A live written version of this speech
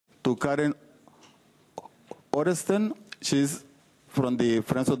to Karen Orenstein. She's from the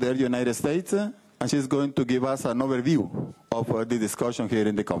Friends of the United States, and she's going to give us an overview of the discussion here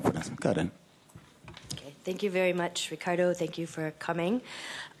in the conference. Karen. Okay, thank you very much, Ricardo. Thank you for coming.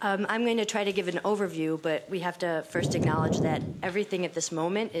 I'm going to try to give an overview, but we have to first acknowledge that everything at this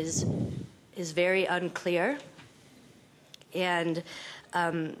moment is very unclear, and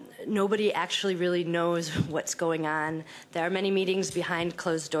nobody actually really knows what's going on. There are many meetings behind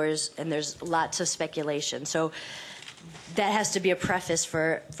closed doors, and there's lots of speculation. So that has to be a preface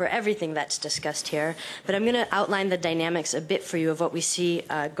for everything that's discussed here. But I'm going to outline the dynamics a bit for you of what we see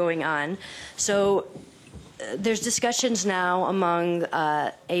going on. So there's discussions now among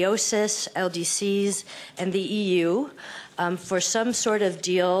AOSIS, LDCs, and the EU for some sort of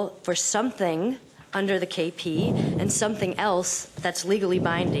deal for something under the KP and something else that's legally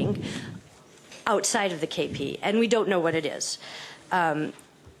binding outside of the KP. And we don't know what it is. And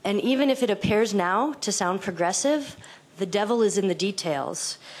even if it appears now to sound progressive, the devil is in the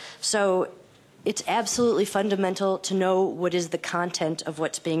details. So it's absolutely fundamental to know what is the content of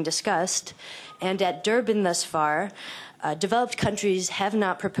what's being discussed. And at Durban thus far, developed countries have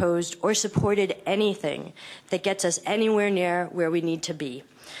not proposed or supported anything that gets us anywhere near where we need to be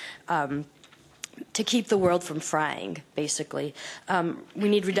to keep the world from frying, basically. We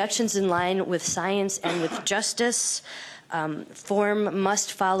need reductions in line with science and with justice. Form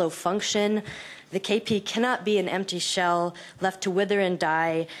must follow function. The KP cannot be an empty shell left to wither and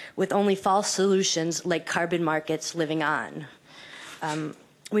die with only false solutions like carbon markets living on.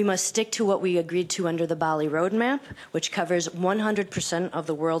 We must stick to what we agreed to under the Bali Roadmap, which covers 100% of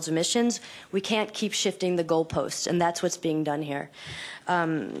the world's emissions. We can't keep shifting the goalposts, and that's what's being done here.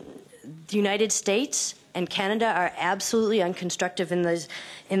 The United States and Canada are absolutely unconstructive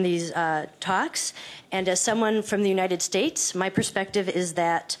in these talks. And as someone from the United States, my perspective is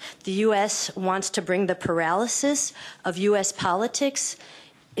that the U.S. wants to bring the paralysis of U.S. politics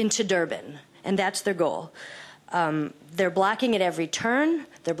into Durban, and that's their goal. They're blocking at every turn.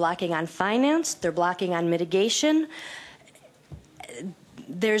 They're blocking on finance. They're blocking on mitigation.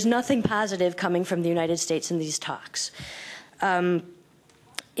 There's nothing positive coming from the United States in these talks.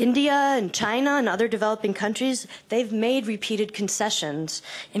 India and China and other developing countries, they've made repeated concessions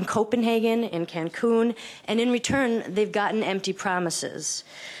in Copenhagen, in Cancun, and in return, they've gotten empty promises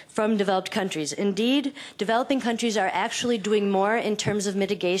from developed countries. Indeed, developing countries are actually doing more in terms of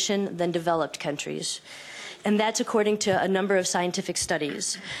mitigation than developed countries. And that's according to a number of scientific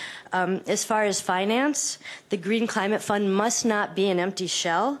studies. As far as finance, the Green Climate Fund must not be an empty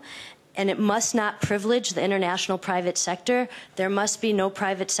shell, and it must not privilege the international private sector. There must be no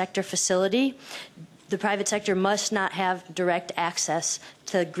private sector facility. The private sector must not have direct access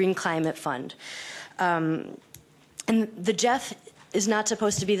to the Green Climate Fund. And the GEF is not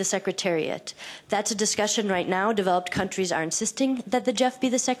supposed to be the secretariat. That's a discussion right now. Developed countries are insisting that the GEF be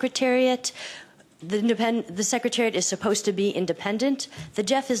the secretariat. The Secretariat is supposed to be independent. The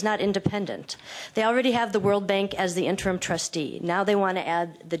GEF is not independent. They already have the World Bank as the interim trustee. Now they want to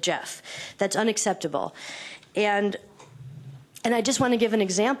add the GEF. That's unacceptable. And I just want to give an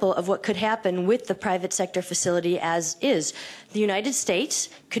example of what could happen with the private sector facility as is. The United States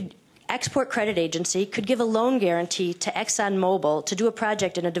Export Credit Agency could give a loan guarantee to ExxonMobil to do a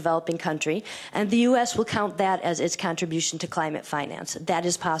project in a developing country, and the U.S. will count that as its contribution to climate finance. That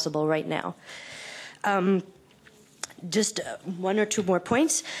is possible right now. Just one or two more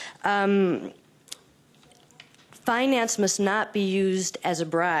points. Finance must not be used as a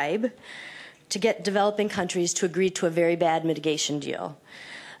bribe to get developing countries to agree to a very bad mitigation deal.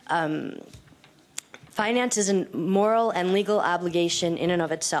 Finance is a moral and legal obligation in and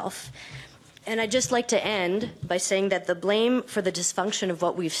of itself. And I'd just like to end by saying that the blame for the dysfunction of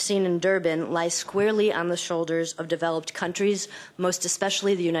what we've seen in Durban lies squarely on the shoulders of developed countries, most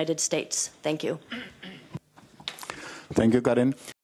especially the United States. Thank you. Thank you, Karen.